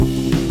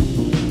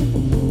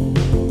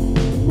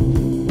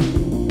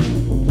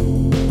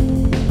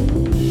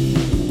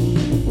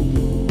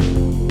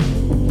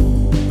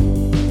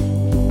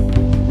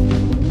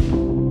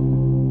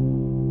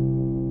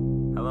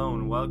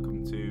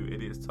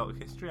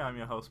I'm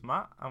your host,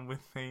 Matt, and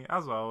with me,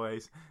 as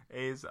always,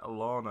 is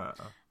Lorna.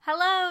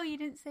 Hello, you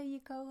didn't say your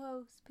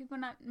co-host. People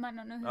might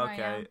not know who I am.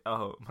 Okay,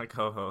 oh, my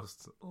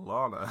co-host,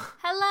 Lorna.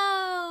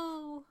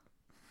 Hello!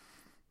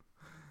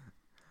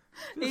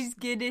 He's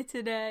giddy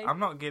today. I'm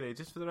not giddy,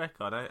 just for the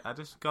record. I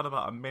just got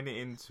about a minute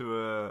into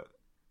a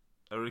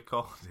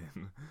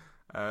recording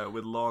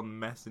with Lorna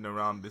messing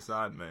around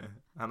beside me,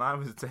 and I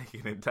was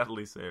taking it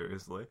deadly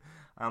seriously.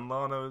 And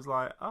Lorna was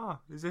like, "Oh,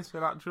 is this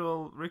an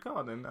actual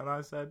recording?" And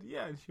I said,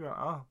 "Yeah." And she went,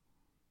 "Oh."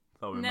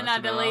 And then I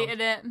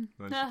deleted it. And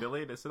then she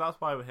deleted it, so that's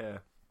why we're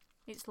here.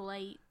 It's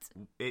late.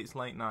 It's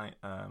late night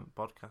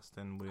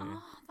podcasting.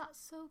 Oh, that's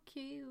so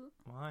cute.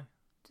 Why?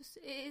 Just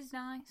it is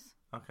nice.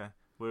 Okay,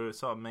 we're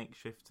sort of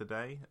makeshift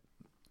today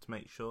to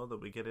make sure that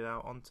we get it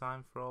out on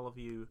time for all of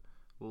you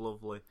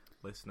lovely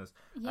listeners.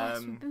 Yes,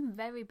 we've been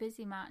very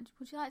busy, Matt.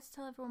 Would you like to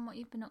tell everyone what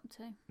you've been up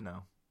to?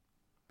 No.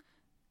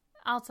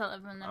 I'll tell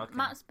everyone then. Okay.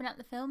 Matt's been at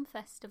the film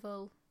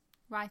festival,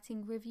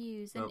 writing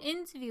reviews and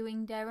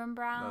interviewing Darren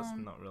Brown. That's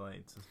not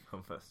related to the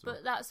film festival.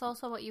 But that's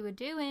also what you were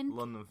doing.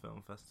 London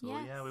Film Festival.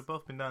 Yes. Yeah, we've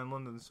both been down in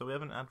London, so we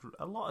haven't had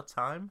a lot of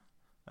time.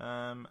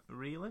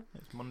 Really,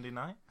 it's Monday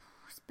night.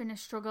 It's been a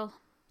struggle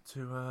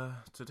to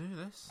do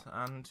this,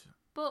 and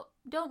but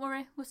don't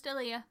worry, we're still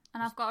here,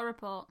 and I've got a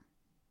report.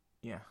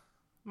 Yeah,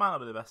 might not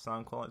be the best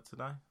sound quality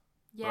today.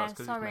 Yeah, that's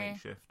 'cause sorry.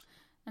 It's makeshift.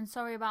 And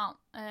sorry about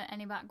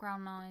any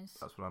background noise.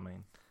 That's what I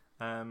mean.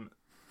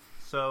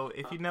 So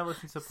if you've never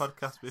listened to a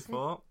podcast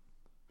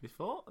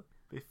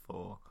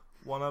before,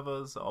 one of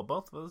us or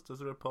both of us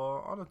does a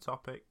report on a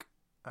topic,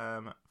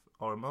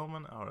 or a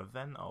moment, or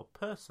event, or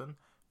person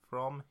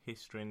from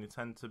history, and they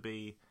tend to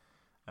be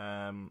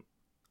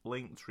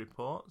linked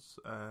reports,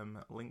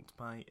 linked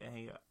by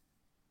a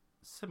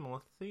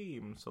similar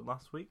theme. So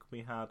last week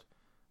we had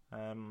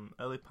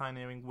early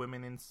pioneering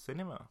women in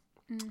cinema.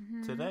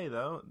 Mm-hmm. Today,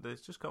 though,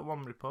 there's just got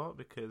one report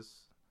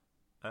because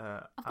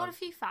I've got a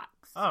few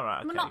facts. All right,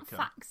 okay. Well, not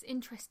facts,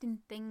 interesting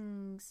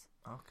things.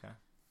 Okay.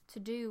 To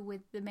do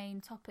with the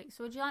main topic.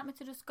 So would you like me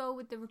to just go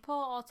with the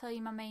report or tell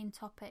you my main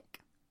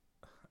topic?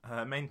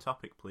 Main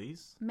topic,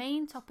 please.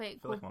 Main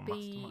topic would like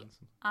be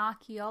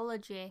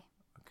archaeology.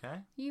 Okay.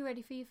 Are you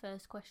ready for your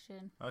first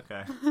question?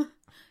 Okay.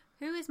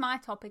 Who is my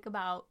topic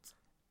about?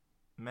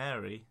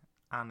 Mary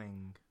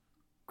Anning.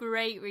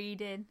 Great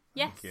reading.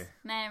 Yes, Thank you.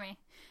 Mary.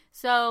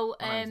 So,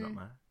 My name's not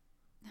Mary.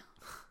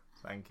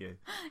 Thank you.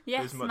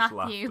 Yes,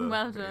 Matthew,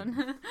 well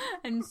done.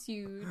 And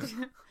sued.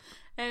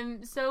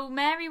 So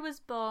Mary was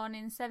born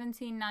in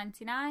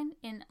 1799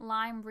 in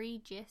Lyme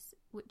Regis,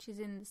 which is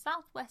in the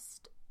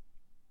southwest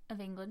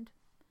of England,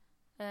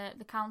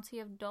 the county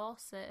of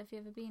Dorset. Have you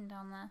ever been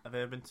down there? Have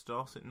you ever been to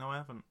Dorset? No, I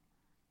haven't.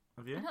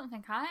 Have you? I don't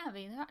think I have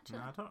either, actually.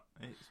 No, I don't.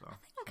 I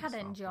think I'd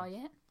enjoy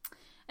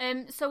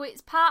it. So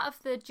it's part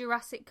of the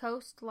Jurassic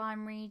Coast,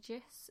 Lyme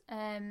Regis,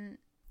 and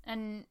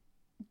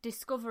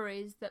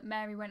discoveries that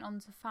Mary went on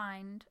to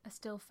find are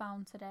still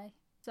found today.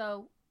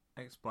 So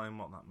explain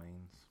what that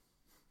means.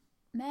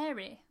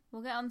 Mary,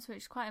 we'll get on to it,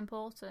 it's quite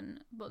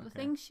important, but the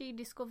things she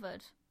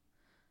discovered,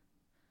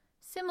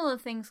 similar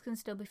things can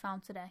still be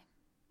found today.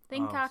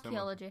 Think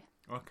archaeology.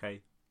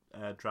 Okay,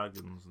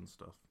 dragons and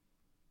stuff.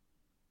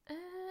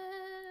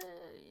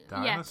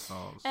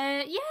 Dinosaurs.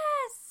 Yeah.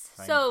 Yes!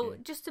 Thank So, you.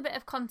 just a bit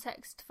of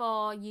context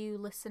for you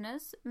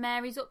listeners.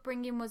 Mary's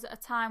upbringing was at a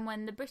time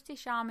when the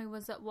British Army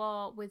was at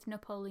war with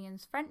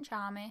Napoleon's French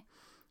army,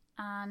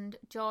 and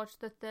George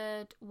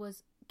III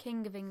was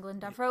King of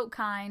England. I've wrote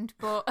kind,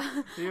 but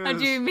I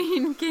do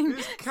mean king.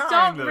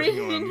 Stop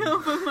reading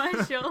over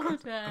my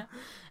shoulder.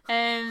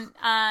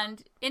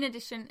 And in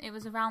addition, it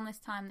was around this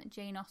time that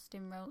Jane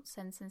Austen wrote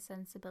Sense and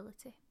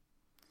Sensibility.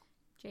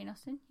 Jane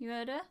Austen, you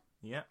heard her?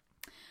 Yeah.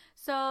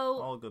 So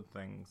all good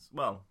things.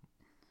 Well,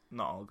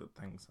 not all good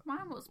things. Why?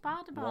 What's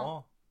bad about?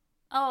 War.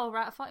 Oh,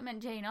 right. I thought you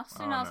meant Jane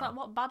Austen. Oh, I was like,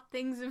 what bad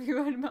things have you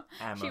heard about?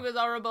 Emma. She was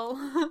horrible.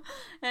 No,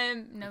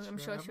 I'm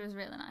sure Emma? she was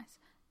really nice.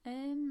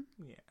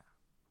 Yeah.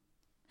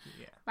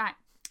 Right.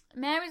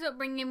 Mary's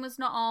upbringing was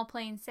not all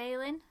plain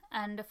sailing,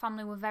 and her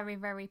family were very,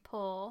 very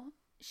poor.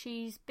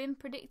 She's been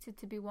predicted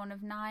to be one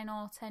of 9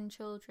 or 10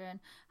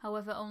 children.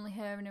 However, only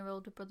her and her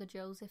older brother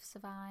Joseph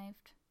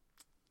survived.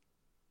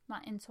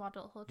 Like, into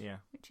adulthood. Yeah.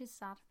 Which is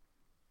sad.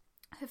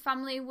 Her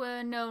family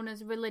were known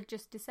as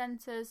religious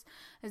dissenters,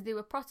 as they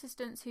were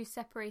Protestants who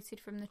separated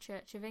from the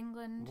Church of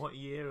England. What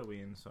year are we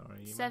in,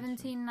 sorry?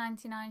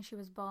 1799 she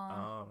was born.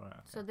 Oh, right.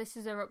 Okay. So this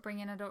is her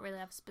upbringing. I don't really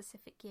have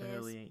specific years.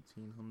 Early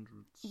 1800s.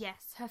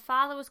 Yes. Her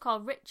father was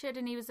called Richard,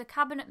 and he was a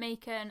cabinet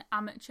maker and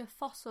amateur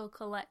fossil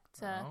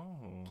collector.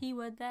 Oh.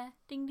 Keyword there.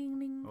 Ding, ding,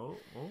 ding. Oh,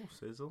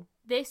 sizzle.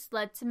 This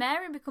led to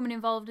Mary becoming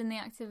involved in the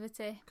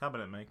activity.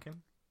 Cabinet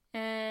making?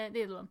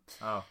 The other one.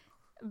 Oh.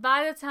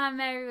 By the time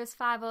Mary was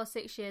 5 or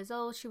 6 years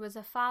old, she was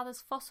her father's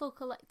fossil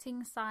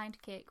collecting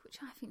sidekick, which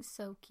I think is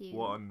so cute.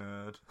 What a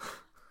nerd.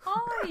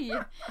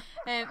 Oi!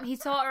 He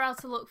taught her how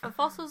to look for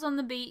fossils on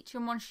the beach,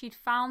 and once she'd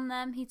found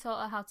them, he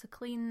taught her how to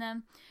clean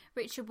them.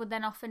 Richard would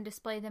then often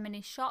display them in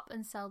his shop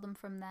and sell them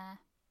from there.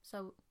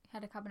 So he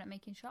had a cabinet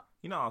making shop.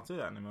 You're not allowed to do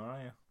that anymore,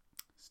 are you?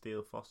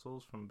 Steal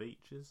fossils from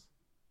beaches?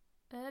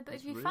 But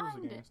There's if you rules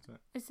find it, against it.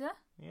 is there?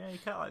 Yeah, you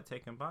can't like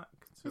take them back.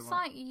 It's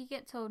like you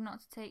get told not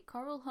to take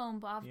coral home,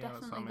 but I've Yeah, that's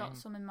what definitely I got mean.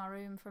 some in my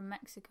room from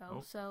Mexico.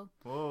 Oh. So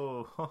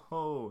Whoa, ho,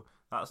 ho.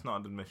 That's not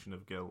an admission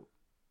of guilt.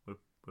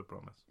 We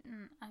promise.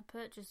 I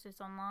purchased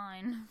it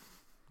online.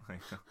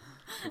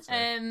 Good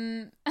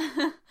save.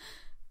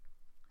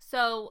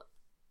 So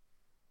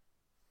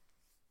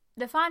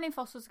they're finding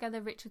fossils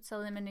together. Richard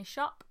selling them in his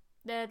shop.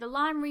 The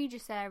Lyme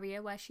Regis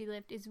area where she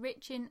lived is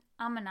rich in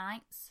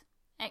ammonites,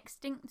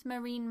 extinct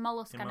marine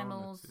mollusk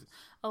animals. Ammonites.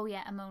 Oh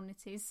yeah,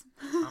 ammonites. Is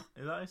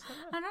that how you say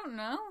it? I don't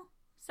know.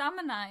 It's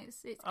ammonites.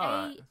 It's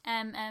Alright.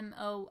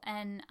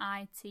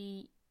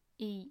 AMMONITES.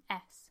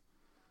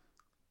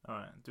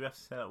 Alright, do we have to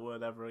say that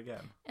word ever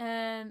again?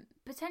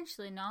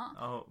 Potentially not.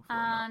 Oh, hopefully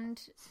not.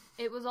 And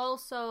it was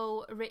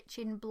also rich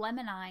in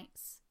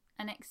belemnites,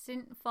 an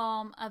extinct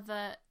form of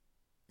a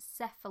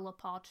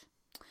cephalopod.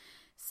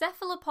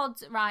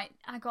 Cephalopods, right,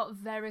 I got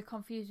very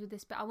confused with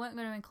this bit. I weren't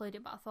going to include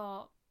it, but I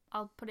thought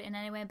I'll put it in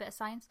anyway, a bit of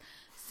science.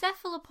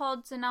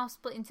 Cephalopods are now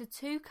split into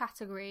two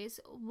categories.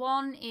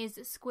 One is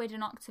squid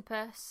and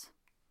octopus,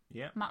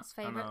 Yeah. Matt's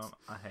favourites.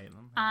 I hate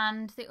them.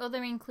 And the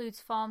other includes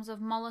forms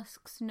of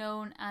mollusks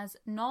known as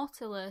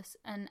nautilus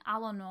and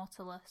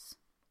allonautilus.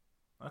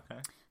 Okay.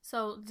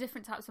 So,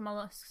 different types of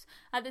mollusks.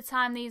 At the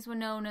time, these were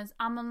known as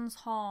Ammon's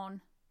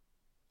horn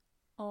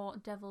or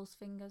devil's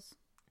fingers.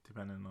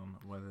 Depending on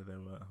whether they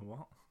were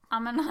what?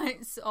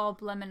 Ammonites or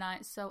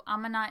belemnites. So,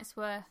 ammonites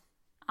were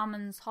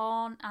Ammon's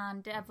horn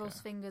and devil's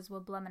Okay. fingers were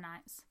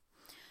belemnites.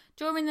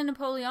 During the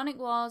Napoleonic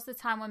Wars, the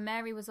time when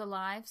Mary was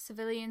alive,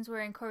 civilians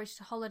were encouraged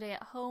to holiday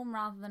at home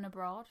rather than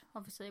abroad.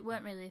 Obviously, it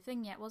weren't really a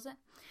thing yet, was it?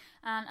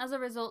 And as a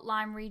result,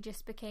 Lyme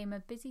Regis became a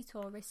busy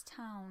tourist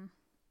town.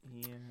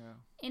 Yeah.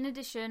 In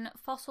addition,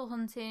 fossil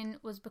hunting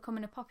was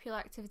becoming a popular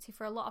activity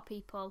for a lot of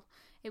people.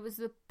 It was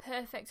the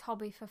perfect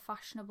hobby for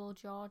fashionable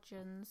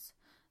Georgians,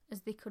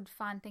 as they could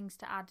find things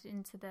to add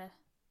into the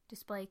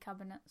display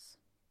cabinets.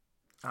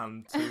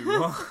 And to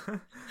what?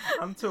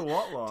 And to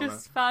what, Lorna?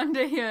 Just found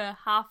a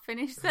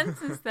half-finished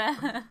sentence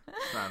there.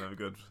 Kind of a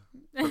good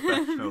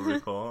professional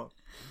report.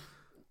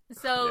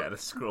 So Yeah,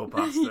 just scroll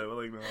past it. We'll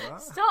ignore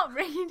that. stop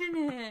reading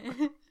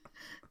it.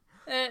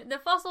 The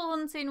fossil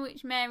hunting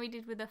which Mary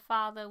did with her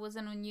father was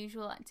an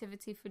unusual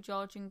activity for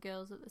Georgian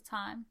girls at the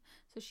time,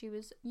 so she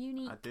was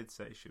unique. I did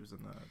say she was a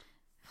nerd.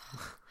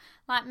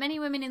 Like many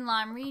women in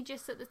Lyme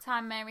Regis at the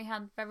time, Mary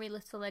had very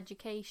little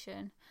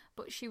education,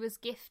 but she was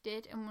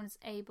gifted and was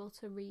able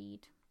to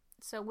read.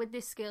 So with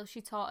this skill,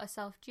 she taught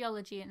herself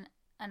geology and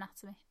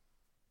anatomy.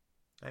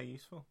 They're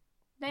useful.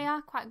 They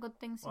are quite good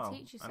things to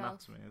teach yourself.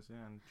 Anatomy is,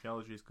 yeah, and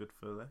geology is good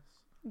for this.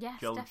 Yes,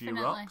 Geology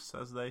definitely. rocks,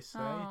 as they say.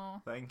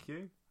 Oh. Thank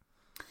you.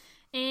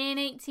 In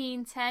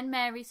 1810,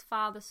 Mary's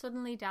father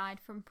suddenly died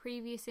from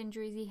previous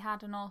injuries he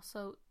had and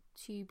also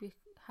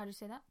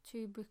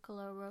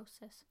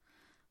tuberculosis.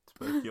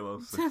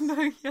 Tuberculosis.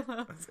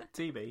 Tuberculosis.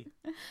 TB.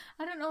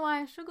 I don't know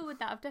why I struggle with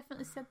that. I've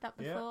definitely said that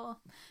before.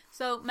 Yeah.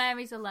 So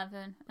Mary's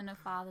 11 and her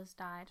father's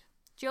died.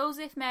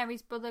 Joseph,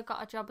 Mary's brother,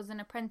 got a job as an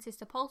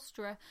apprentice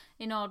upholsterer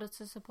in order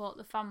to support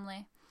the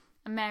family.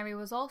 And Mary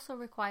was also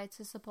required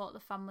to support the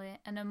family,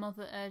 and her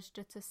mother urged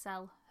her to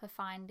sell her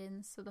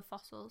findings, so the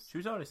fossils. She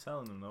was already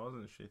selling them, though,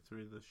 wasn't she,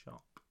 through the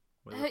shop?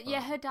 with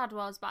Her dad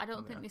was, but I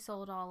don't think Yeah. they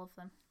sold all of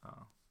them.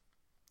 Oh.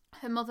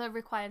 Her mother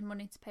required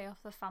money to pay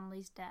off the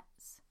family's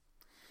debts.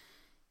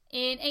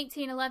 In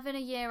 1811, a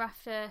year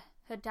after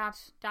her dad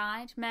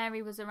died,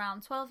 Mary was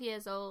around 12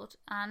 years old,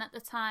 and at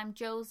the time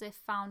Joseph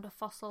found a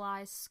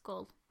fossilised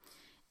skull.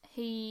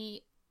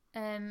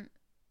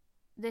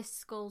 This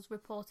skull's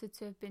reported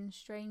to have been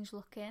strange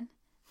looking.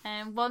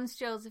 And once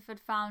Joseph had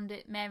found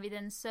it, Mary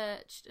then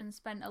searched and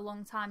spent a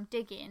long time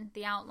digging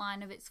the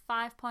outline of its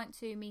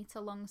 5.2 metre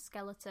long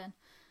skeleton.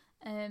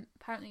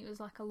 Apparently it was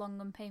like a long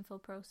and painful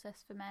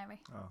process for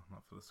Mary. Oh,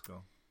 not for the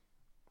skull.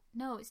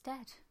 No, it's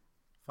dead.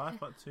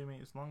 5.2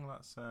 metres long,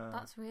 that's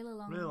really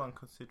long. really long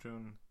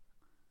considering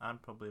I'm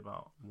probably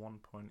about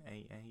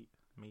 1.88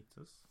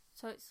 metres.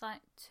 So it's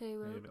like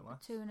Maybe a bit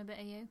less. two and a bit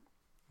of you.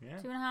 Yeah.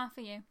 2.5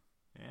 of you.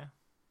 Yeah.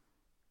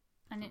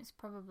 And it's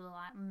probably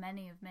like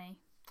many of me.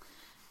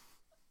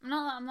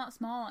 I'm not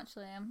small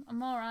actually.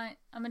 I'm alright.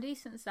 I'm a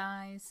decent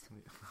size.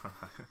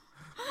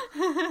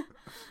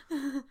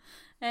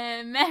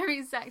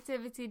 Mary's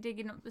activity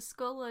digging up the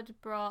skull had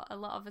brought a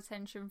lot of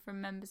attention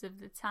from members of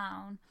the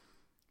town.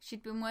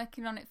 She'd been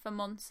working on it for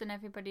months and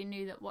everybody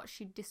knew that what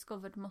she'd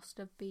discovered must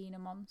have been a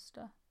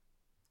monster.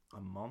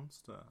 A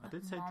monster? I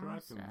did say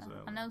dragons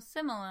earlier. I know,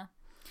 similar.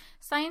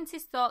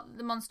 Scientists thought that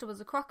the monster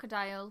was a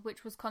crocodile,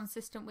 which was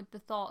consistent with the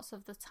thoughts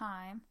of the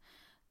time.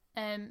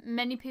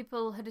 Many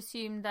people had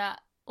assumed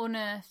that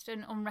unearthed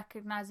and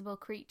unrecognisable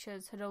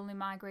creatures had only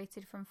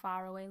migrated from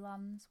faraway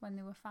lands when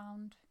they were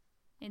found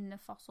in the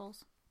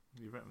fossils.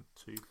 You've written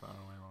two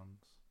faraway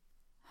lands.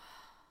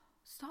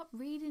 Stop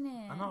reading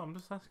it. I know, I'm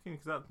just asking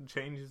because that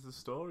changes the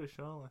story,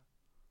 surely.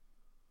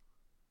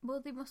 Well,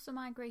 they must have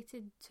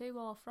migrated to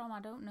or from, I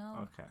don't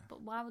know. Okay.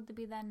 But why would they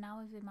be there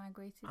now if they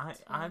migrated to?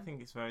 I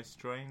think it's very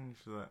strange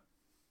that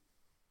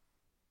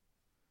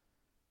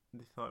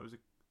they thought it was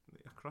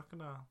a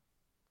crocodile.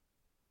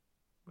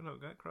 We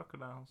don't get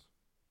crocodiles.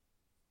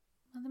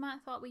 Well, they might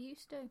have thought we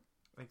used to.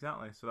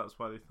 Exactly. So that's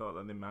why they thought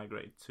that they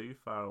migrated to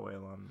faraway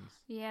lands.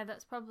 Yeah,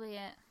 that's probably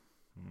it.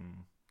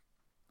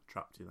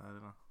 Trapped you there,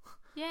 didn't I?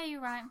 Yeah,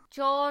 you're right.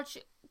 George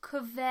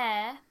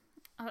Cuvier,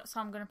 that's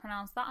how I'm going to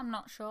pronounce that, I'm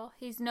not sure.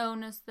 He's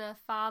known as the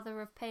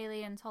father of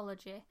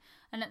paleontology,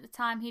 and at the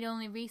time he'd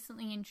only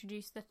recently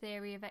introduced the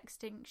theory of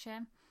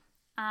extinction,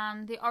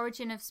 and The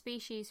Origin of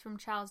Species from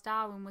Charles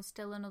Darwin was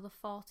still another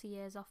 40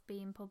 years off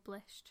being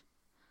published.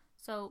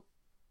 So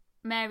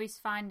Mary's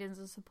findings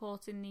are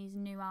supporting these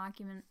new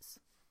arguments.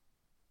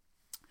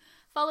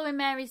 Following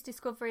Mary's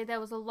discovery, there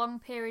was a long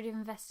period of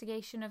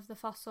investigation of the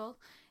fossil.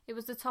 It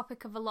was the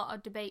topic of a lot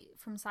of debate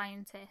from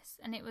scientists,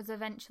 and it was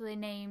eventually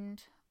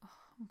named,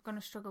 I'm going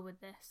to struggle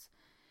with this,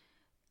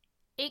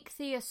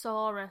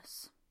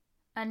 Ichthyosaurus,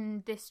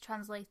 and this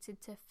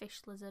translated to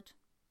fish lizard.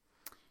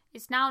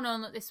 It's now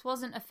known that this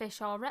wasn't a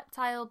fish or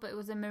reptile, but it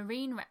was a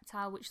marine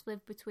reptile which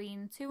lived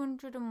between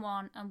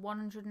 201 and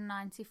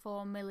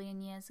 194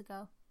 million years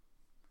ago.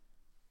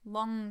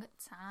 Long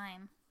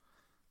time.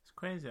 It's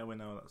crazy how we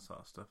know that sort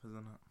of stuff, isn't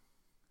it?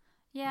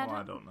 Yeah, well,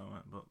 I don't know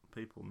it, but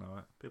people know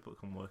it. People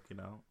can work it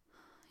out.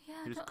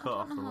 Yeah, you just cut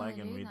off the leg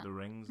and read the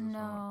rings or something.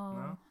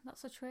 No,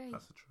 that's a tree.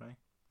 That's a tree,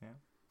 yeah.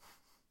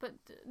 But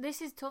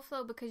this is tough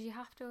though, because you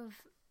have to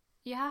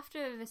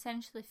have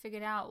essentially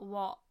figured out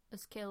what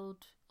has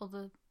killed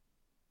other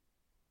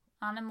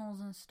animals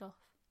and stuff.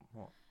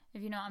 What?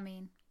 If you know what I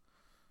mean.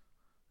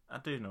 I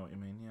do know what you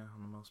mean, yeah,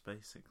 on the most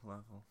basic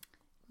level.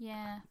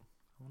 Yeah.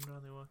 I wonder how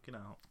they work it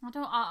out.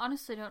 I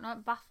honestly don't know.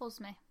 It baffles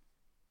me.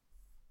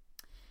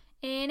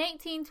 In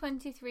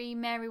 1823,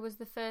 Mary was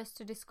the first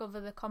to discover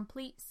the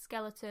complete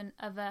skeleton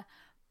of a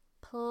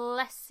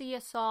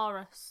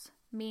Plesiosaurus,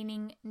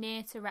 meaning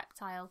near to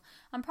reptile.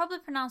 I'm probably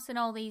pronouncing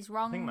all these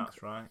wrong. I think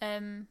that's right.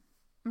 I'm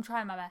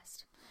trying my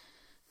best.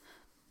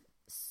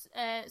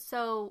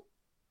 So,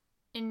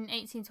 in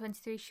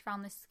 1823, she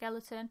found this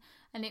skeleton,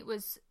 and there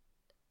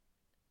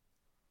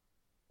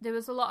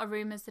was a lot of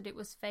rumours that it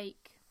was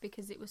fake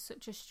because it was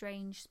such a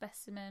strange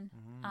specimen,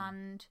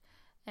 and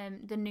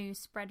the news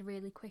spread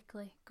really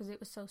quickly because it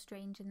was so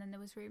strange, and then there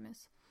was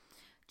rumours.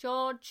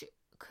 George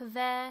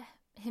Cuvier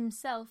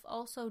himself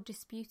also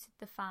disputed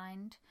the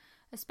find.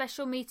 A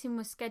special meeting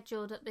was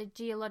scheduled at the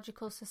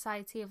Geological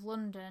Society of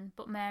London,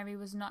 but Mary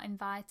was not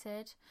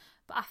invited.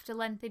 But after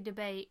lengthy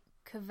debate,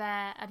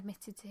 Cuvier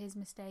admitted to his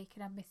mistake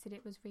and admitted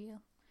it was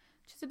real.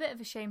 Which is a bit of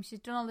a shame.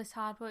 She's done all this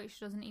hard work,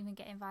 she doesn't even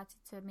get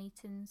invited to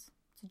meetings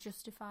to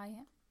justify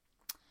it.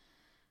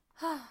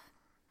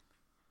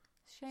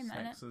 Shame,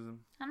 that, isn't it?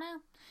 I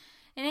know.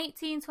 In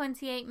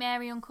 1828,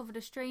 Mary uncovered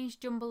a strange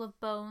jumble of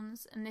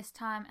bones, and this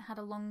time it had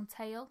a long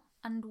tail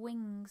and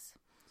wings.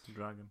 It's a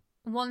dragon.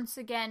 Once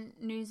again,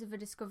 news of a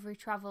discovery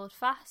travelled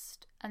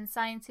fast, and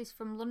scientists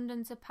from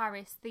London to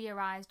Paris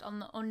theorised on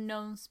the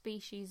unknown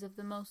species of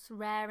the most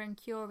rare and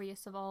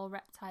curious of all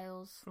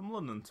reptiles. From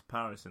London to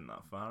Paris isn't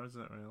that far, is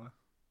it, really?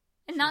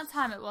 In that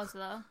time it was,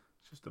 though.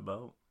 It's just a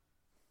boat.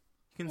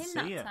 You can in see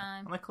that it.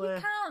 Time. On a clear,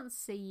 you can't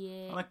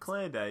see it. On a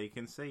clear day, you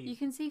can see. You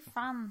can see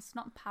France,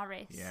 not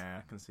Paris. Yeah,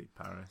 I can see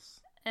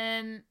Paris.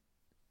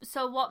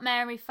 So what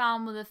Mary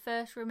found were the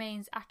first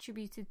remains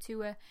attributed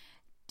to a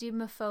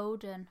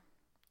Dimorphodon.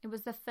 It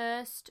was the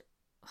first...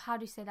 How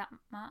do you say that,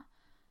 Matt?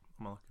 What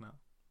am I looking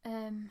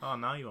at? Oh,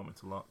 now you want me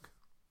to look.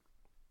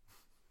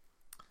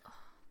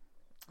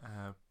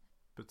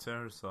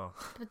 Pterosaur.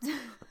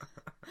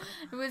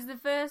 It was the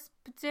first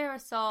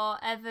pterosaur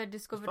ever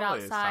discovered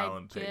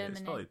outside Germany.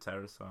 It's probably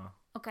pterosaur.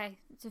 Okay,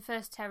 it's the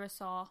first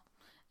pterosaur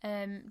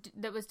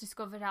that was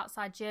discovered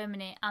outside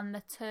Germany, and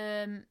the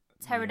term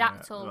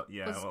pterodactyl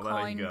was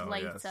coined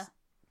later. Yes.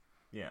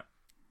 Yeah,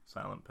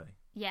 silent P.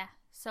 Yeah,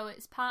 so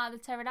it's part of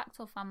the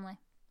pterodactyl family.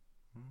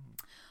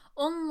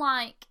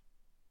 Unlike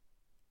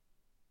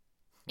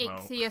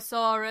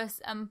Ichthyosaurus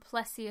and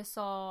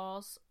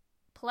plesiosaurs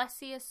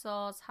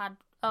had...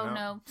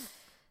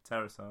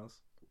 Pterosaurs.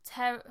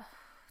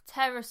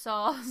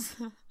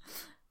 Pterosaurs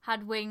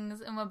had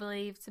wings and were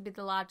believed to be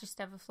the largest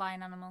ever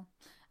flying animal.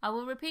 I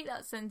will repeat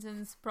that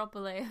sentence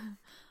properly.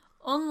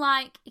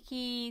 Unlike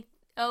you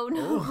went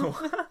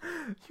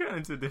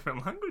into a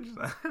different language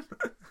then.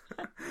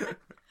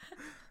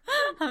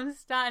 I'm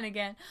starting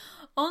again.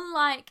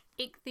 Unlike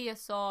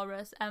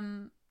Ichthyosaurus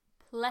and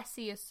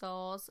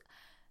plesiosaurs,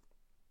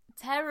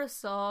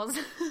 pterosaurs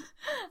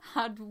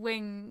had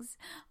wings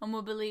and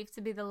were believed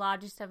to be the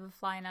largest ever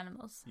flying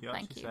animals. You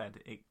actually said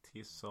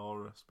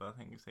Ichthyosaurus, but I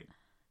think it's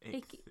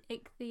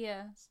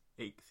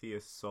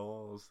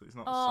Ichthyosaurs. It's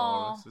not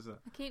saurus, is it?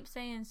 I keep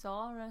saying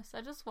saurus.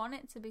 I just want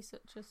it to be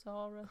such a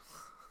saurus.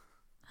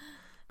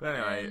 But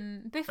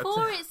anyway...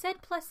 before it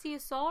said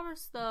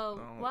plesiosaurus, though.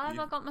 Why have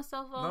I got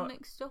myself all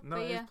mixed up here? No,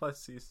 it's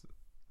plesiosaurus.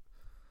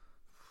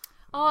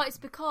 Oh, it's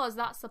because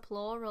that's the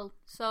plural.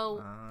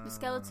 So, the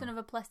skeleton of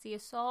a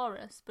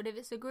plesiosaurus, but if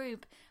it's a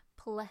group,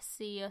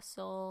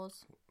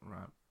 plesiosaurs.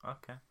 Right,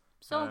 okay.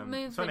 So,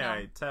 moving so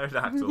anyway,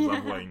 pterodactyls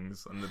have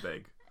wings and they're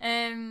big.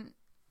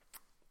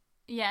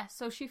 Yeah,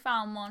 so she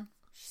found one.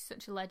 she's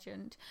such a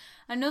legend.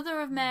 Another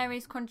of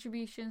Mary's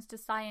contributions to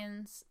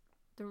science,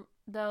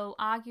 though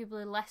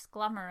arguably less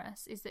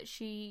glamorous, is that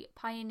she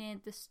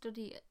pioneered the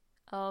study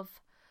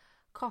of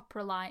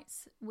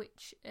coprolites,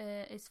 which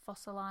is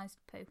fossilised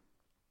poo.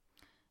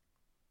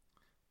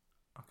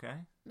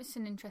 Okay. It's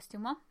an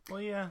interesting one.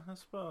 Well, yeah, I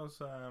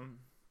suppose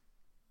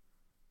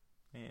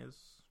it is.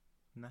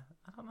 I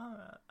don't know.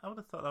 I would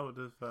have thought that would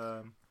have,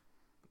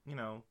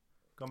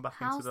 gone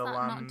back into the land.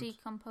 How's that not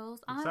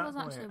decomposed? Exactly. I was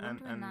actually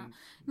wondering that.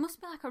 It must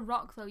be like a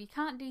rock, though. You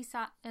can't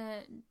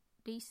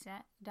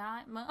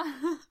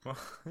Well,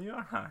 you're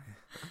alright.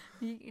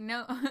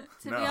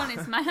 To be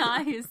honest, my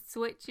eye is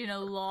twitching a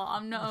lot.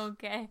 I'm not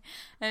okay.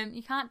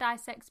 You can't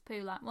dissect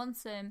poo. Like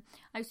once, I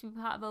used to be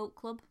part of Oak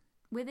Club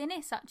with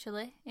Innes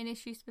actually.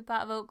 Innes used to be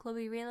part of Oak Club.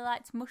 He really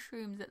liked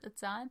mushrooms at the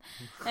time.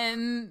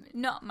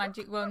 Not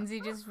magic ones. He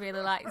just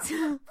really liked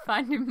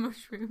finding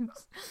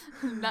mushrooms.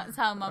 That's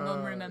how my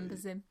mum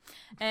remembers him.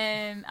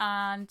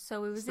 And so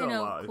we was in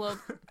Oak Club.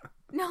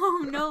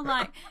 No,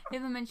 like,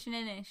 if I mention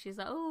Innes, she's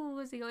like, oh,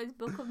 has he got his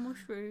book of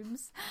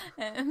mushrooms?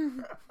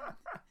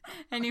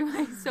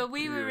 Anyway, so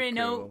we were in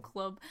Oak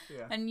Club,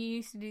 and you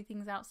used to do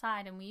things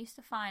outside, and we used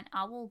to find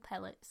owl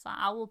pellets, like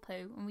owl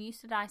poo, and we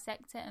used to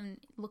dissect it and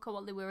look at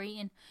what they were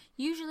eating.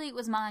 Usually it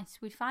was mice.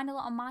 We'd find a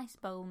lot of mice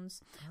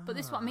bones. But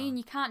this is what I mean,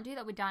 you can't do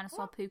that with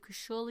dinosaur poo, because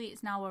surely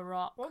it's now a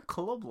rock. What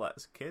club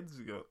lets kids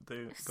go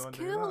and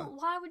do that?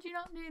 Why would you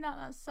not do that?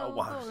 That's so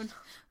good.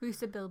 We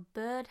used to build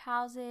bird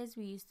houses.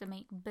 We used to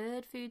make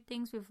bird food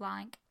things with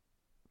like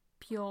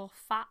pure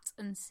fat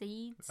and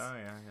seeds. Oh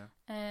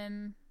yeah.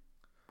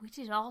 We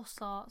did all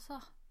sorts.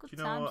 Oh, good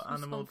times. Do you know what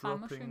animal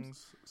droppings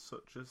mushrooms.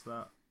 such as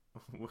that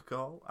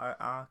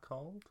are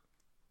called?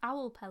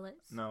 Owl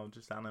pellets. No,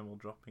 just animal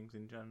droppings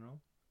in general.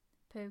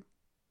 Poo.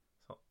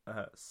 So,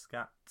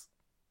 scat.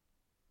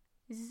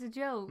 Is this a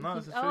joke? No,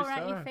 it's a true right,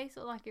 story. your face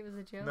looked like it was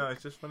a joke. No,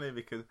 it's just funny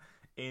because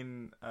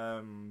in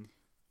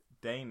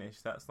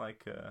Danish, that's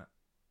like a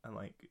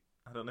like,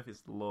 I don't know if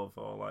it's love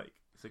or like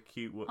it's a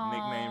cute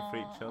nickname for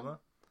each other.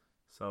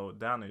 So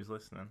Dan, who's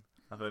listening,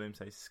 I've heard him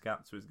say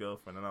scat to his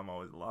girlfriend, and I'm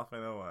always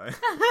laughing away.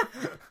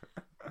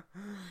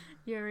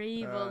 You're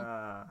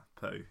evil.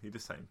 Pooh. You're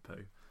just saying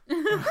poo.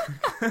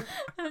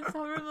 That's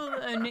horrible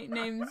that her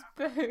nickname's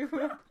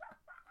Pooh.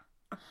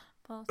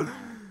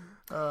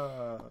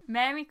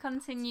 Mary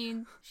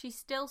continued. She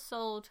still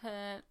sold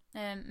her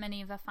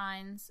many of her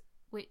finds,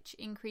 which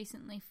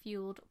increasingly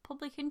fueled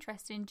public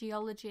interest in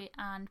geology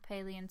and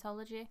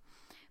paleontology.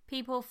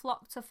 People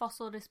flocked to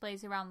fossil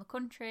displays around the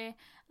country,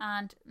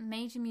 and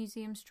major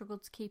museums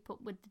struggled to keep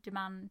up with the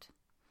demand.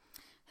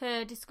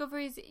 Her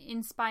discoveries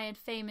inspired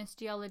famous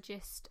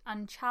geologist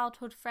and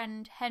childhood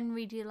friend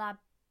Henry de la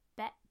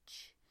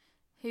Becque,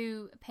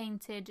 who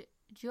painted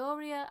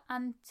Joria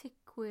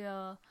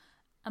Antiquae,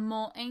 a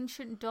more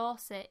ancient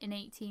Dorset, in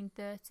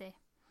 1830.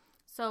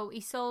 So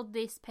he sold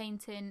this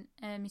painting,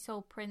 he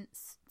sold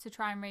prints to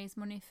try and raise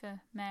money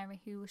for Mary,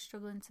 who was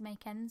struggling to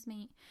make ends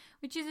meet.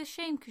 Which is a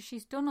shame, because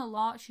she's done a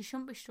lot, she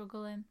shouldn't be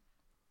struggling.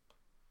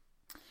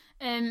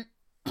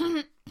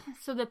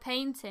 So the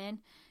painting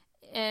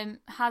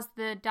has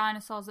the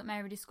dinosaurs that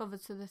Mary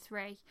discovered, so the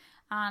three,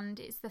 and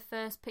it's the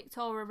first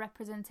pictorial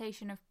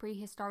representation of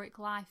prehistoric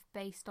life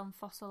based on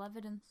fossil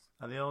evidence.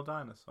 Are they all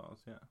dinosaurs?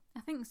 Yeah. I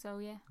think so,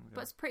 yeah. Okay.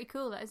 But it's pretty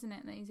cool, that, isn't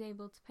it, that he's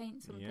able to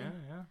paint something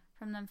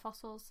from them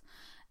fossils.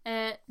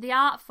 The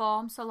art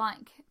form, so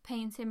like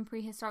painting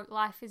prehistoric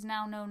life, is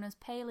now known as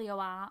paleo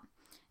art.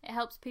 It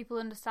helps people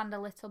understand a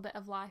little bit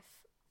of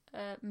life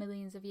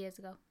millions of years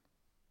ago.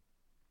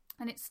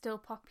 And it's still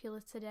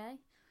popular today.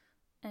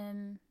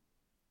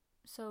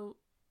 So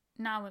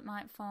now it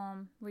might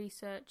form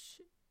research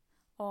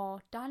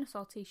or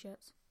dinosaur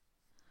t-shirts.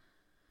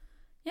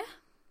 Yeah.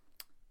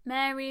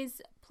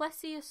 Mary's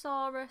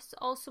Plesiosaurus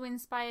also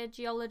inspired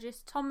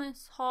geologist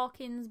Thomas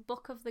Hawkins'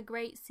 Book of the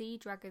Great Sea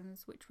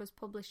Dragons, which was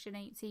published in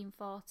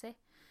 1840.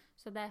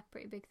 So they're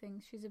pretty big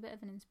things. She's a bit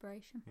of an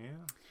inspiration.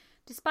 Yeah.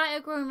 Despite her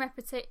growing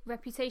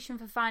reputation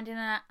for finding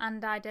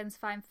and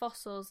identifying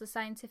fossils, the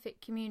scientific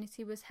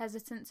community was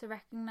hesitant to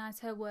recognise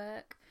her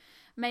work.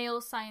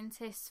 Male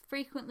scientists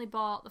frequently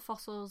bought the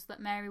fossils that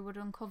Mary would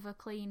uncover,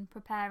 clean,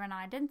 prepare and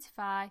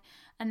identify,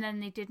 and then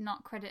they did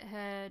not credit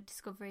her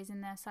discoveries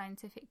in their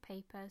scientific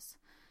papers.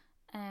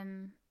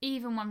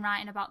 Even when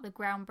writing about the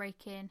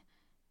groundbreaking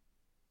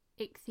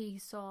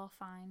ichthyosaur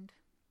find.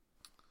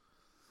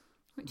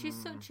 Which is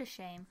such a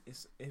shame.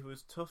 It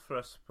was tougher,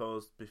 I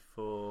suppose,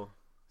 before.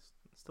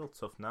 It's still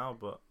tough now,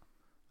 but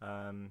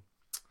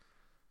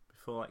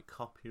before like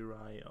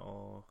copyright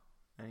or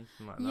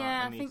anything like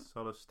that. Any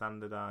sort of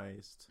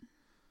standardised.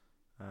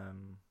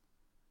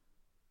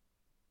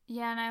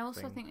 Yeah, and I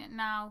also think that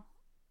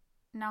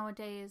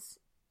nowadays,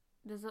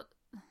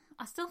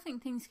 I still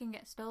think things can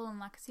get stolen.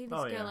 Like, I see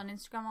this girl on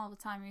Instagram all the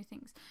time who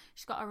thinks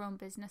she's got her own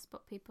business,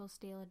 but people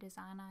steal her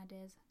design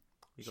ideas.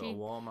 You got a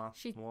watermark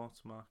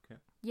it.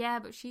 Yeah,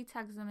 but she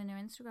tags them in her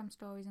Instagram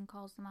stories and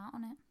calls them out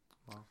on it.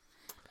 Wow.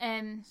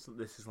 So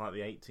this is like the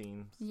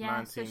 18th,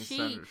 Yeah, 19th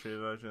century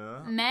version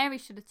of that. Mary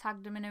should have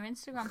tagged him in her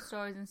Instagram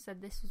stories and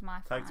said this was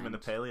my find. Tagged him in the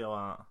paleo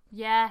art.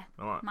 Yeah,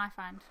 I'm like, my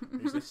find.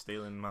 who's this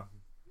stealing my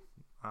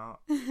art?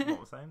 What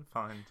was I saying?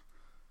 Find.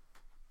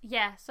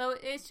 Yeah, so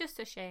it's just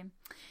a shame.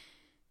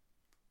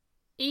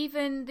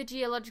 Even the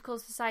Geological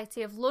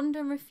Society of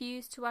London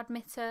refused to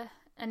admit her,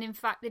 and in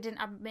fact they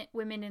didn't admit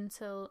women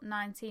until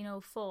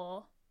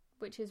 1904,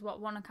 which is what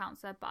one account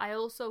said, but I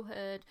also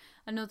heard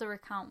another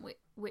account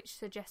which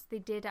suggests they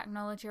did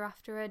acknowledge her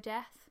after her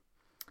death,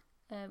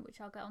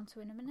 which I'll get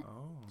onto in a minute.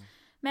 Oh.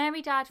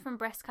 Mary died from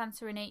breast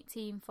cancer in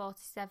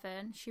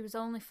 1847. She was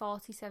only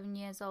 47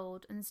 years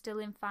old and still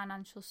in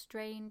financial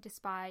strain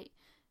despite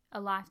a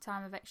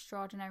lifetime of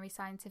extraordinary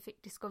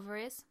scientific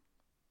discoveries.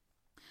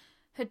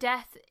 Her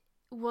death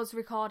was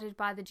recorded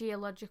by the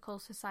Geological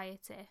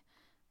Society,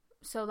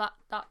 so that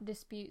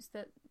disputes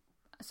that.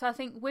 So I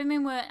think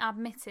women weren't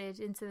admitted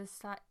into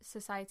the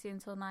society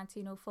until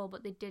 1904,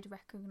 but they did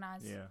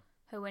recognise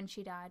her when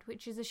she died,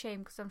 which is a shame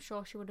because I'm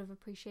sure she would have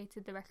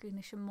appreciated the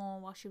recognition more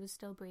while she was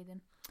still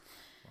breathing.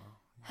 Wow.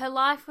 Yeah. Her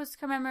life was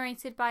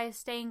commemorated by a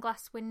stained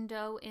glass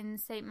window in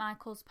St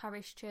Michael's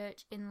Parish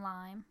Church in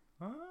Lyme.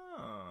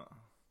 Ah.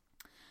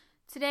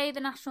 Today,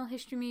 the National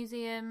History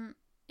Museum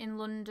in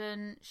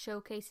London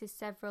showcases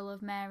several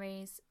of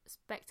Mary's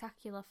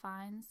spectacular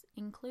finds,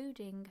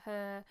 including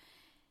her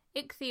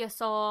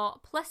ichthyosaur,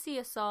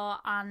 plesiosaur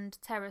and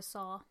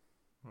pterosaur.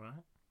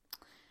 Right.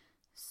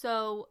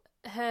 So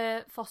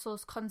her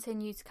fossils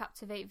continue to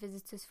captivate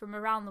visitors from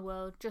around the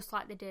world, just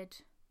like they did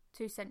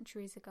 2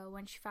 centuries ago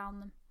when she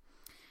found them.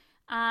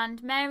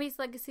 And Mary's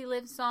legacy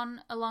lives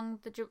on along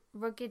the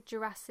rugged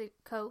Jurassic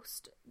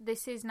coast.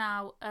 This is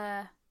now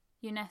a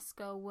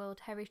UNESCO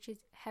World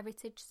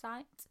Heritage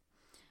Site.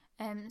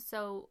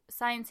 So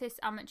scientists,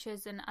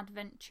 amateurs and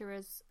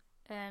adventurers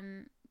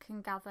can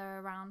gather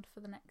around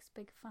for the next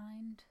big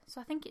find. So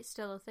I think it's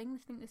still a thing. I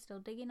think they're still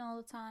digging all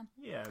the time.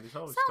 Yeah, there's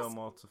always still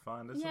more to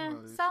find, isn't there?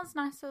 there? Yeah, sounds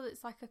nice. So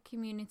it's like a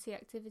community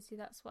activity.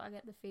 That's what I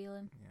get the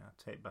feeling. Yeah,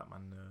 take back my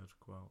nerd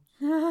quotes.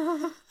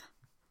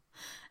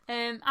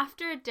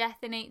 After her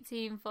death in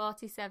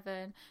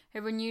 1847,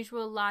 her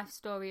unusual life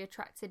story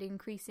attracted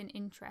increasing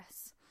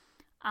interest.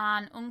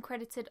 An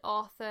uncredited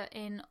author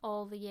in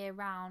All the Year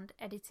Round,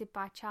 edited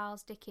by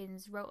Charles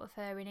Dickens, wrote of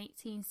her in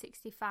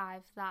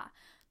 1865 that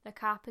the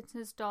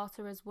carpenter's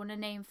daughter has won a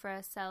name for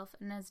herself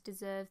and has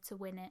deserved to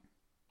win it.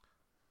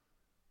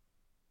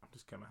 I'm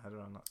just getting my head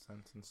around that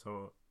sentence.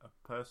 So a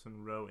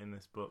person wrote in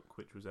this book,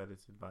 which was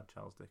edited by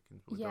Charles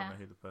Dickens, but we don't know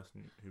who the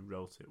person who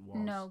wrote it was.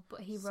 No, but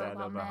he wrote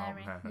about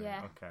Mary.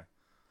 Yeah. Okay.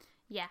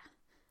 Yeah.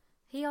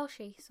 He or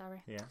she,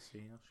 sorry. Yes, he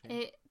or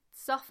she.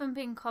 It's often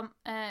been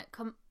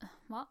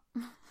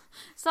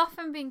It's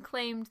often been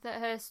claimed that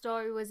her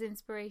story was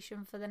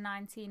inspiration for the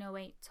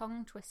 1908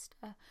 tongue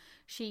twister,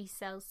 She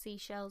Sells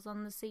Seashells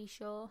on the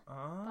Seashore,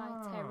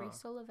 by Terry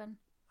Sullivan.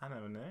 I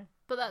never knew.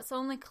 But that's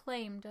only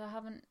claimed.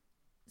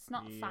 It's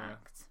not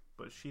fact.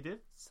 But she did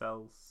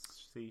sell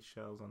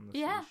seashells on the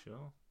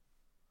seashore.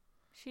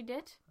 She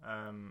did.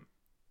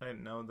 I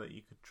didn't know that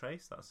you could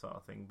trace that sort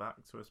of thing back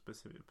to a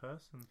specific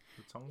person.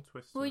 The tongue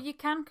twister. Well, you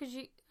can, because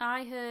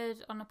I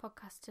heard on a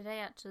podcast today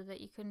actually that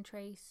you can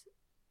trace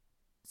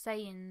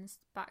sayings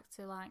back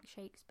to like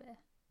Shakespeare.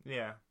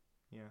 Yeah.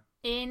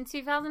 In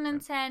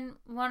 2010,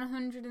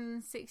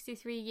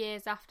 163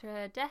 years after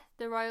her death,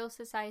 the Royal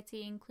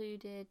Society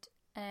included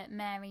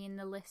Mary in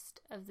the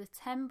list of the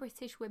 10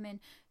 British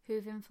women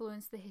who've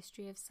influenced the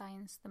history of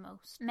science the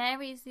most.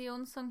 Mary is the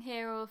unsung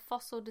hero of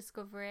fossil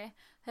discovery.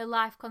 Her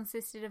life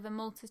consisted of a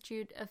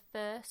multitude of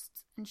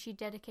firsts, and she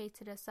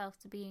dedicated herself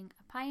to being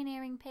a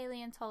pioneering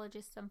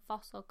paleontologist and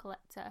fossil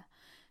collector.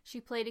 She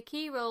played a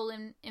key role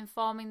in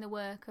informing the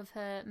work of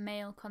her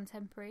male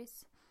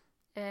contemporaries.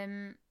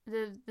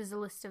 There's a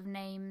list of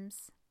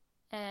names.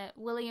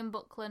 William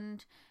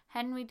Buckland,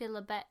 Henry de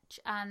la Becque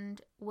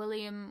and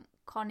William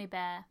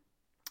Conybeare.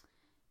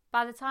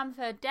 By the time of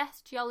her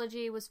death,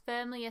 geology was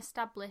firmly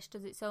established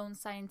as its own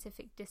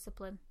scientific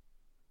discipline,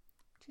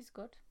 which is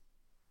good.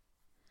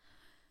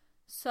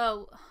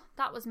 So,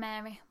 that was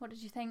Mary. What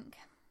did you think?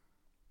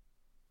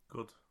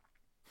 Good.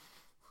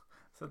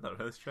 I said that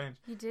really strange.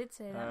 You did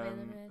say that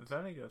really weird.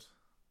 Very good.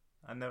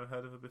 I never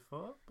heard of her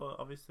before, but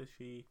obviously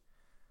she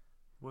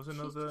was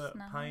another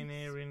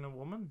pioneering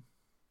woman.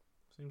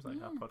 Seems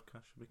like our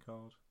podcast should be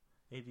called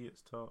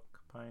Idiots Talk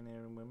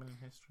Pioneering Women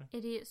in History.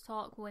 Idiots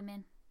Talk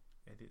Women.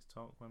 Idiots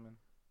Talk Women.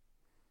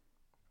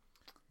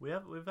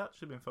 We've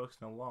actually been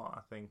focusing a lot,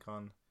 I think,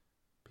 on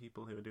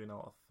people who are doing a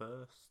lot of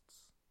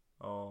firsts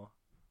or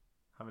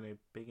having a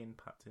big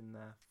impact in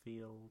their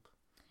field.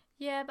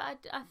 Yeah,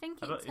 but I think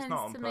it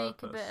tends to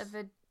make a bit of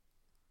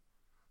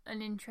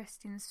an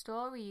interesting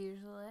story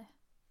usually.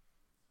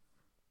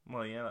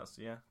 Well, yeah,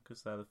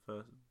 because they're the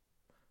first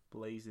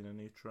blazing a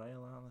new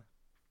trail, aren't they?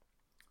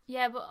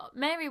 Yeah, but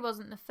Mary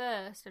wasn't the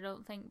first, I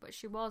don't think, but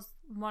she was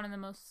one of the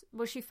most.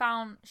 Well, she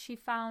found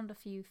a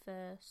few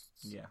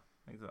firsts. Yeah,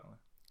 exactly.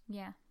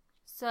 Yeah.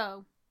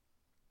 So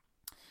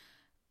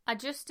I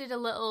just did a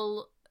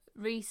little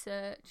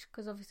research,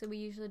 because obviously we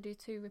usually do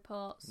 2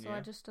 reports, so Yeah.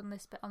 I just done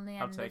this bit on the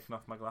end. I've taken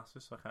off my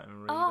glasses, so I can't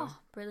even read Oh, them.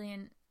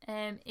 brilliant.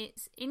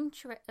 It's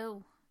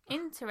interesting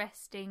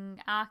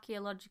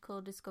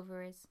archaeological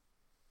discoveries.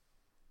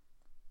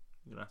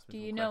 You can ask me Do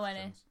some you know any?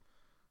 questions.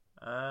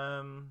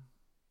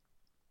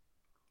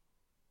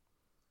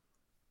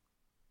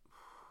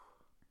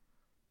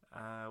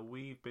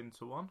 We've been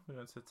to one. We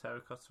went to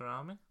Terracotta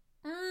Army,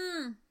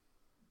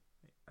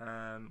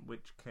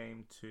 which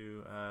came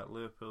to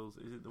Liverpool's.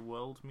 Is it the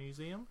World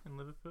Museum in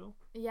Liverpool?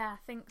 Yeah, I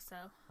think so.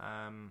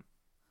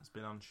 It's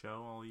been on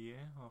show all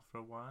year or for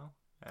a while.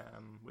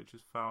 Which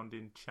was found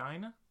in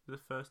China, the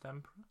first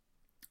emperor.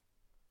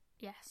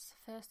 Yes,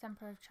 first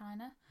emperor of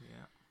China.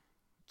 Yeah.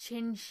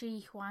 Qin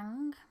Shi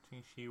Huang.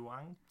 Qin Shi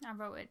Huang. I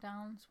wrote it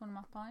down. It's one of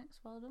my points.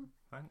 Well done.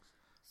 Thanks.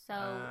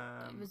 So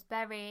it was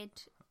buried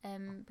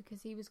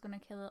because he was going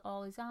to kill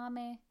all his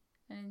army,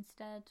 and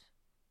instead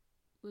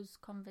was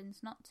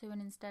convinced not to,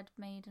 and instead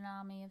made an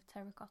army of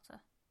terracotta.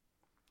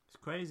 It's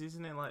crazy,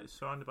 isn't it? Like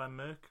surrounded by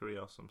Mercury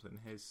or something.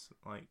 His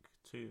like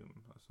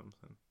tomb or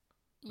something.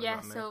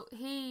 Yeah. So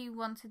he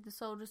wanted the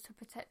soldiers to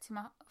protect him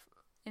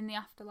in the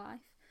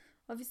afterlife.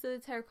 Obviously,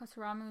 the terracotta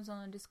army was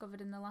only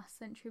discovered in the last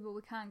century, but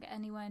we can't get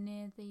anywhere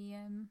near the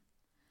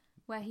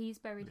where he's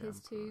buried his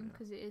tomb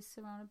because it is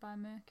surrounded by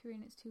Mercury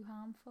and it's too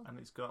harmful. And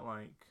it's got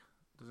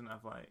doesn't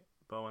have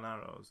bow and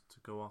arrows to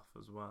go off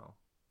as well.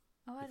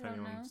 Oh, I if don't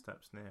anyone know.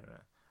 steps near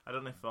it. I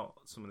don't know if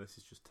some of this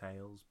is just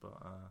tales, but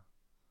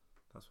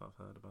that's what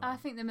I've heard about. I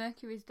think the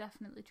Mercury is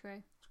definitely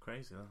true. It's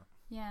crazy, that.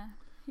 Yeah,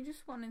 he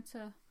just wanted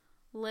to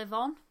live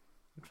on.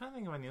 I'm trying to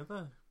think of any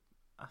other.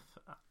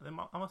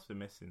 I must be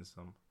missing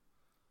some.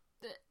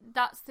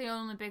 That's the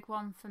only big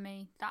one for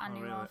me that I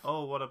knew really? of.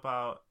 Oh, what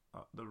about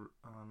the?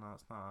 Oh no,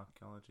 it's not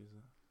archaeology, is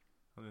it?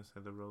 I was going to say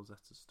the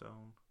Rosetta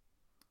Stone.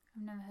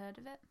 I've never heard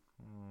of it.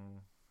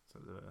 So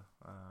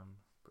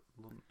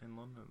in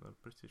London, the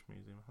British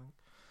Museum, I think.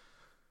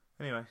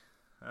 Anyway,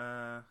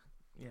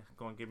 yeah,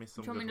 go on, give me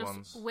some Do you want good me to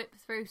ones. just whip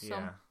through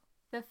some? Yeah,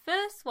 The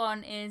first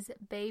one is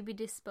baby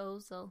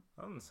disposal.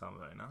 that doesn't sound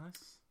very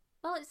nice.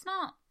 Well, it's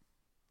not.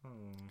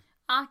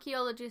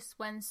 Archaeologists,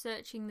 when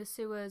searching the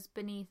sewers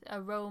beneath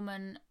a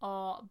Roman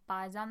or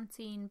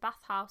Byzantine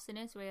bathhouse in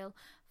Israel,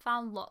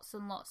 found lots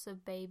and lots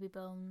of baby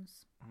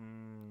bones.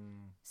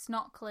 It's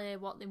not clear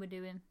what they were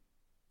doing.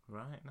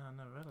 Right, no, I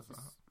never read of that.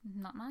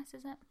 Not nice,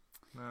 is it?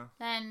 No.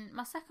 Then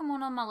my second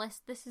one on my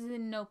list, this is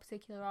in no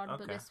particular order,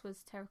 but Okay. this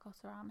was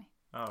Terracotta Army.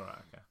 Oh,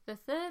 right, okay. The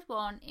third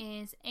one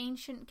is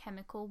ancient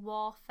chemical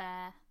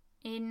warfare.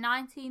 In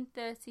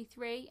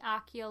 1933,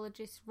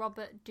 archaeologist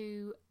Robert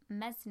du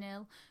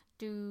Mesnil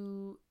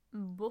du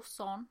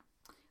Buisson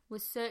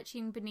was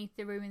searching beneath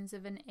the ruins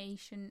of an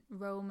ancient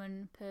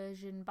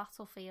Roman-Persian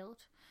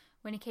battlefield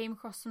when he came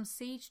across some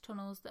siege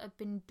tunnels that had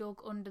been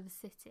dug under the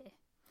city.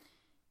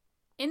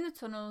 In the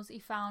tunnels, he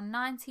found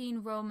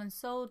 19 Roman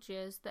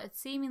soldiers that had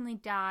seemingly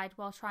died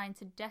while trying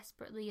to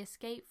desperately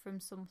escape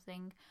from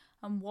something,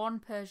 and 1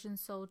 Persian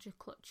soldier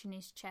clutching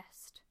his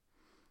chest.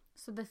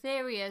 So the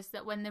theory is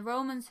that when the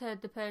Romans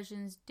heard the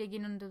Persians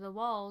digging under the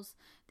walls,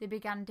 they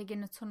began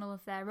digging a tunnel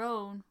of their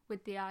own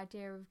with the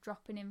idea of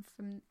dropping in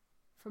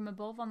from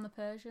above on the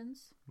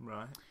Persians.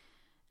 Right.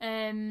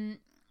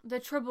 The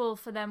trouble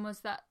for them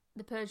was that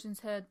the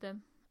Persians heard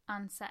them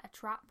and set a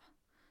trap.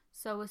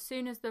 So as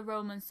soon as the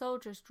Roman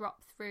soldiers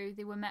dropped through,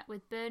 they were met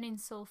with burning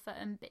sulphur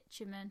and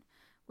bitumen,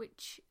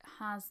 which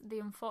has the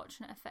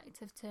unfortunate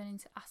effect of turning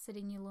to acid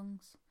in your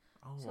lungs.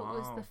 Oh, so wow. it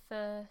was the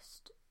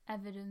first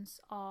evidence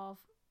of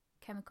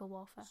chemical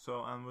warfare.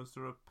 So, and was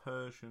there a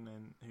Persian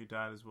who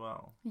died as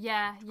well?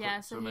 Yeah.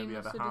 So he maybe he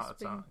must had a have heart just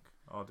been. attack,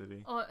 or did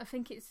he? Oh, I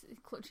think it's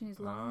clutching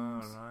his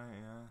lungs. Oh, right,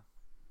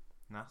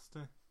 yeah. Nasty.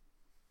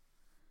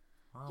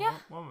 Wow, Yeah.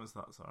 When was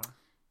that, sorry?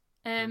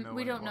 Didn't know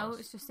We when don't it know. was.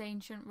 It's just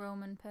ancient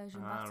Roman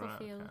Persian Ah, right,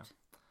 battlefield. okay.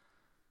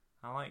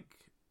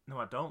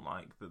 I don't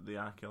like that the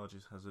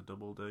archaeologist has a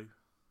double do.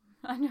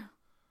 I know.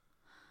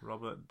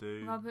 Robert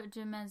Du. Robert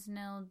de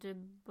Mesnil de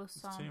There's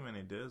Buisson. too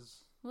many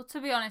does. Well,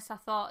 to be honest, I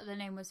thought the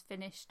name was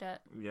finished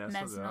at Yeah, so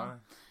did Mesnil. I.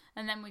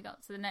 And then we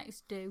got to the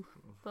next do.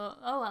 But,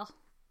 oh well.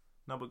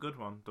 No, but good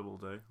one, double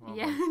do. Well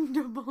Yeah, done.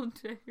 double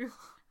do.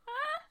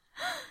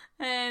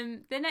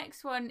 The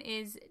next one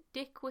is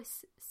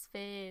Dickwis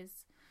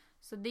spheres.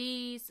 So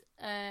these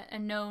are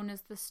known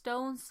as the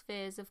stone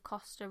spheres of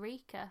Costa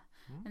Rica.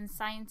 And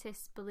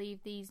scientists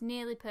believe these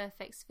nearly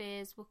perfect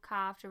spheres were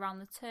carved around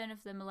the turn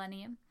of the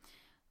millennium.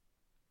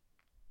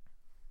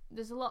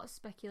 There's a lot of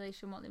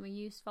speculation what they were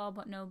used for,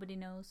 but nobody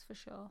knows for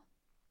sure.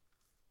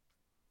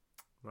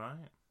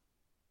 Right.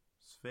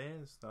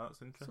 Spheres,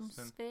 that's interesting.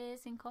 Some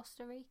spheres in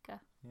Costa Rica.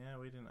 Yeah,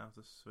 we didn't have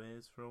the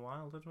spheres for a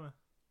while, did we?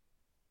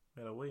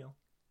 We had a wheel.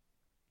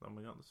 Then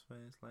we got the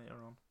spheres later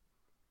on.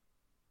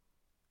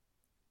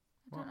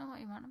 I don't know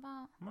what you want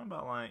about. What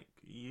about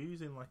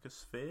using a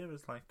sphere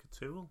as a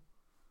tool?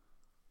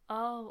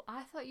 Oh,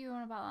 I thought you were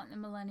on about the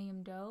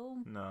Millennium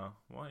Dome. No,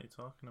 what are you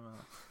talking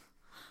about?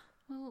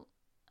 Well,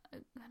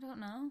 I don't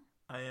know.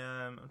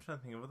 I'm trying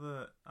to think of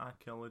other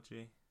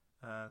archaeology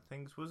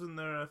things. Isn't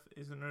there a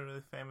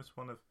really famous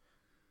one of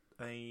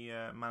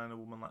a man and a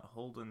woman like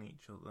holding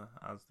each other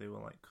as they were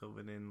like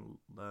covered in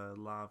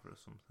lava or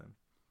something?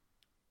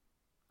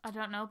 I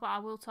don't know, but I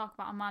will talk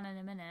about a man in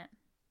a minute.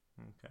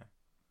 Okay.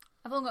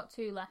 I've only got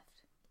 2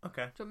 left.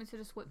 Okay. Do you want me to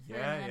just whip through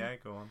Yeah, them? yeah,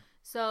 go on.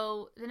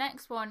 So the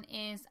next one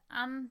is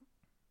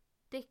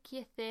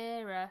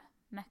Antikythera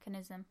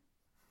mechanism.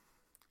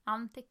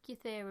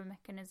 Antikythera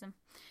mechanism.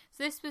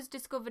 So this was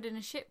discovered in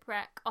a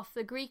shipwreck off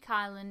the Greek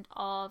island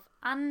of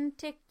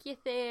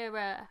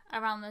Antikythera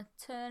around the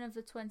turn of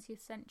the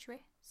 20th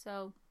century.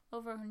 So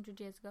over 100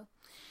 years ago.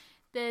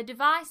 The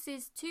device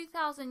is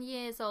 2,000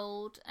 years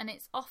old, and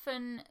it's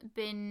often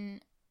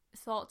been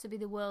thought to be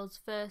the world's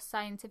first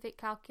scientific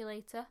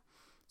calculator.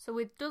 So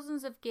with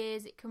dozens of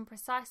gears, it can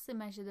precisely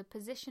measure the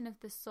position of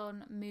the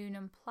sun, moon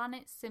and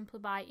planets simply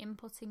by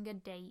inputting a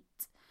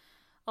date.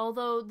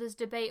 Although there's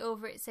debate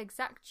over its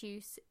exact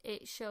use,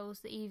 it shows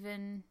that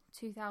even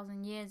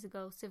 2,000 years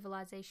ago,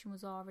 civilization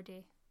was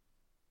already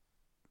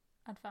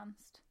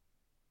advanced.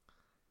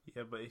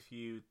 Yeah, but if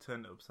you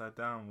turned it upside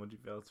down, would you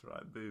be able to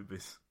write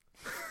boobies?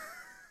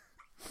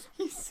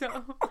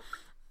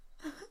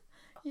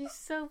 You're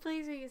so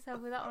pleased with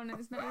yourself with that one.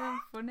 It's not even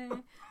funny.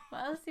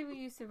 What else did we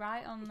used to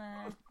write on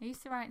there? I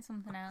used to write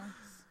something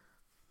else.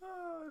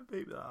 Oh,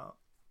 beep that out.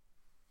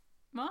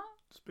 What?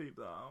 Just beep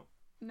that out.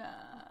 Nah.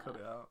 Cut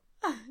it out.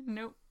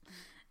 Nope.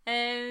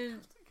 You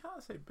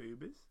can't say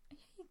boobies. Yeah,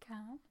 you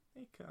can.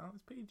 You can't.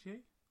 It's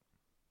PG.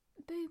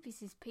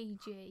 Boobies is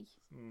PG.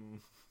 I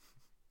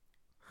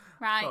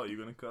Right. thought you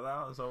were going to cut that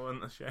out, so I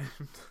wasn't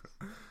ashamed.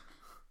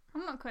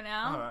 I'm not cutting it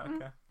out. Alright,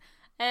 okay.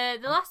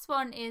 The last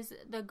one is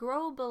the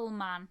Grobel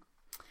Man.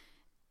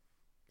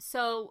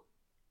 So,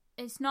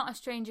 it's not a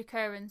strange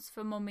occurrence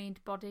for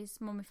mummified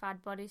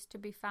bodies to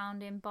be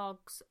found in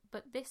bogs,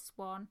 but this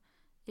one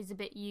is a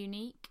bit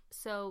unique.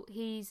 So,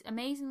 he's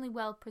amazingly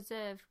well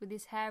preserved with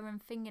his hair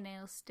and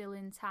fingernails still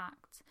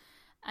intact,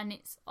 and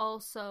it's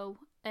also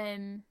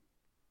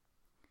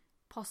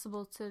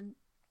possible to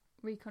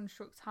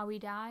reconstruct how he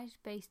died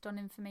based on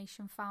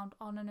information found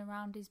on and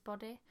around his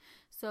body.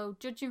 So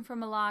judging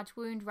from a large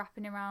wound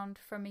wrapping around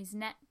from his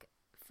neck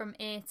from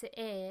ear to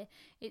ear,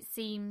 it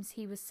seems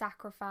he was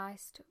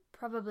sacrificed,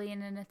 probably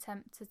in an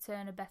attempt to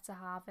turn a better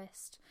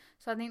harvest.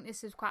 So I think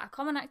this is quite a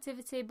common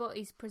activity, but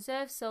he's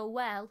preserved so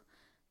well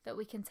that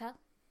we can tell.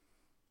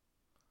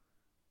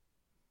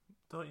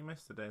 Don't you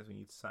miss the days when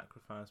you'd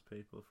sacrifice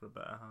people for a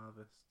better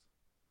harvest?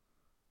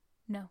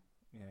 No.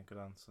 Yeah, good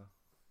answer.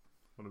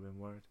 Would have been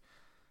worried.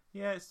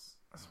 Yeah, it's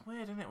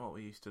weird, isn't it, what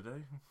we used to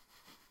do?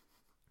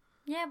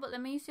 Yeah, but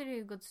then we used to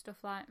do good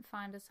stuff like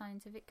find a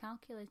scientific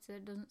calculator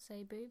that doesn't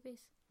say boobies.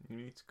 You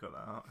need to cut that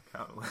out. I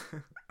can't.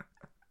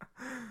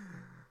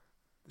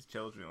 There's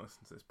children who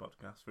listen to this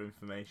podcast for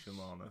information,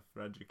 Lorna,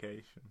 for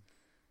education.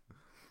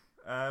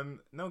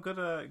 No, good.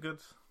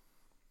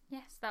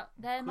 Yes,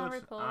 they're my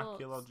Good reports.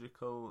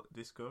 archaeological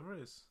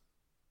discoveries.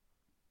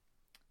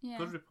 Yeah.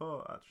 Good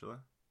report, actually.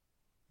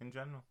 In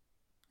general.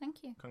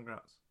 Thank you.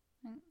 Congrats.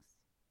 Thanks.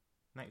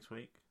 Next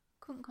week.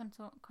 Couldn't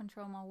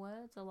control my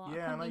words a lot.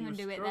 Yeah, I I know couldn't you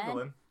even were do it struggling.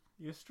 then.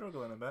 You were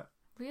struggling a bit.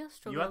 Real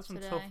struggle You had some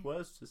today. tough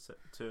words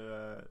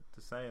to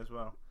say as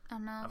well. I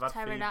know. I've had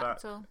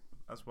Pterodactyl.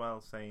 As well,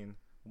 saying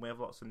when we have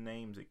lots of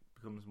names, it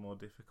becomes more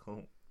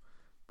difficult.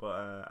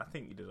 But I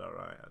think you did all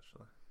right,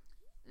 actually.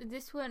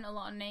 This weren't a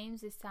lot of names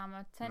this time.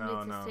 I tended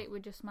to stick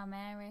with just my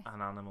Mary.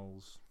 And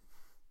animals.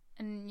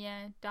 And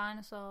yeah,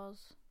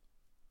 dinosaurs.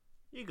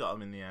 You got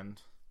them in the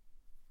end.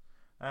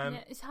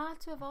 Yeah, it's hard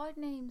to avoid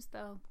names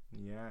though.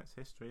 Yeah, it's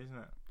history, isn't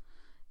it?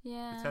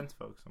 Yeah. We tend to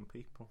focus on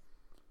people.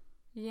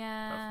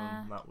 Yeah. Apart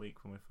from that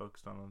week when we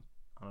focused on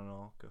an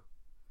orca.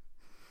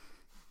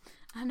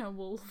 And a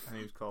wolf. And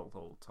he was called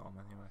Old Tom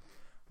anyway.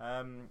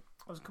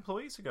 It was a couple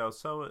of weeks ago.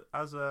 So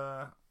as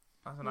a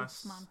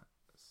nice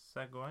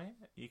segue,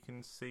 you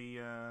can see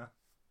our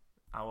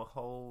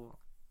whole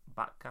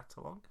back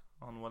catalogue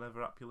on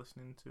whatever app you're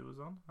listening to us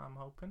on, I'm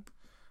hoping.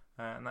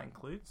 And that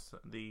includes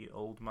the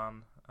Old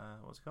Man,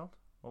 what's it called?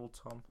 Old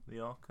Tom the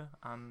Orca,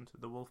 and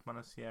the Wolfman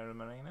of Sierra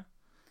Morena,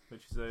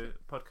 which is a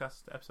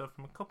podcast episode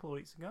from a couple of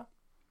weeks ago.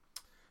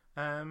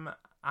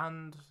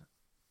 And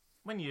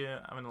when you're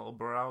having a little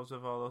browse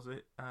of all those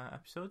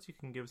episodes, you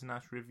can give us a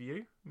nice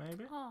review,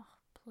 maybe. Oh,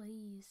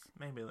 please.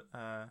 Maybe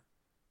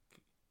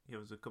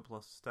give us a couple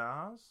of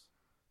stars,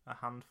 a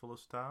handful of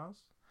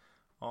stars,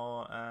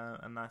 or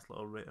a nice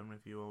little written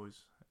review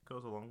always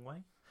goes a long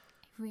way.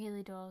 It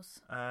really does.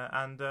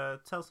 And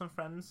tell some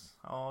friends,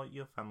 or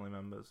your family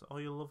members,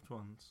 or your loved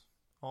ones,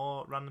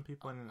 or random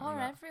people on the internet. Or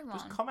everyone.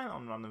 Just comment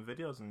on random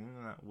videos on the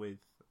internet with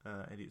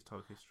Idiots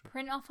Talk History.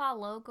 Print off our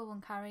logo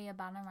and carry a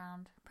banner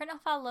around. Print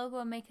off our logo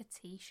and make a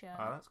t-shirt.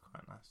 Oh, that's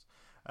quite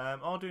nice.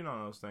 Or do none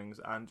of those things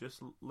and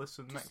just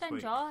listen next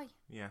week. Just enjoy.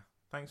 Yeah.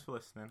 Thanks for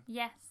listening.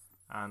 Yes.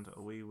 And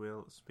we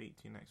will speak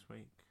to you next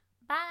week.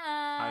 Bye.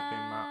 I've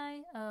been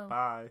Matt. Oh.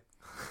 Bye.